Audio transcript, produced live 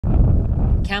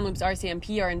Kamloops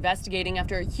RCMP are investigating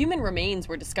after human remains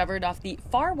were discovered off the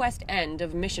far west end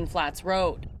of Mission Flats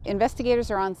Road.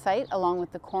 Investigators are on site along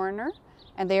with the coroner,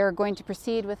 and they are going to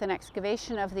proceed with an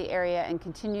excavation of the area and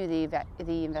continue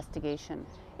the investigation.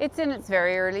 It's in its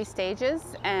very early stages,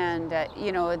 and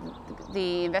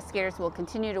the investigators will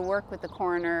continue to work with the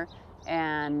coroner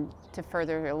and to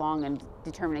further along and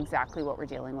determine exactly what we're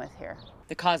dealing with here.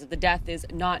 The cause of the death is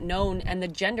not known, and the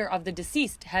gender of the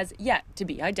deceased has yet to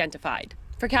be identified.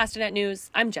 For Castanet News,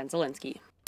 I'm Jen Zielinski.